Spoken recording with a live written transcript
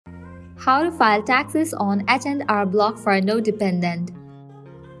How to file taxes on H&R Block for no dependent.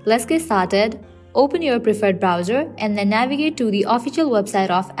 Let's get started. Open your preferred browser and then navigate to the official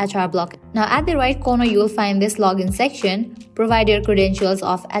website of H&R Block. Now at the right corner you will find this login section. Provide your credentials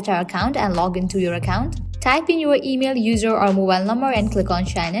of HR account and log into your account. Type in your email, user or mobile number and click on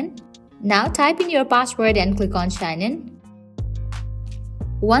sign in. Now type in your password and click on sign in.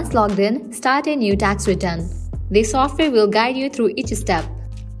 Once logged in, start a new tax return. The software will guide you through each step.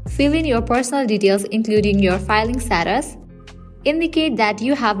 Fill in your personal details including your filing status. Indicate that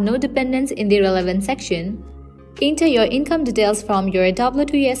you have no dependents in the relevant section. Enter your income details from your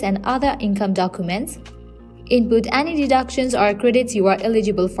W-2s and other income documents. Input any deductions or credits you are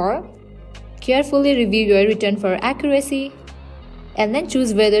eligible for. Carefully review your return for accuracy. And then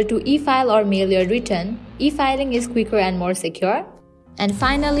choose whether to e-file or mail your return. E-filing is quicker and more secure. And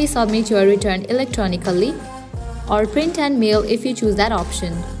finally, submit your return electronically or print and mail if you choose that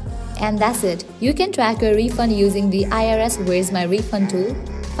option. And that's it. You can track your refund using the IRS Where's My Refund tool.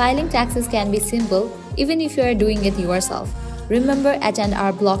 Filing taxes can be simple even if you are doing it yourself. Remember,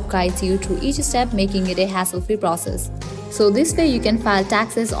 H&R Block guides you through each step, making it a hassle-free process. So this way you can file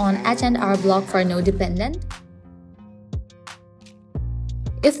taxes on H&R Block for no dependent.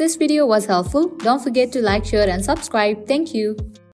 If this video was helpful, don't forget to like, share and subscribe. Thank you.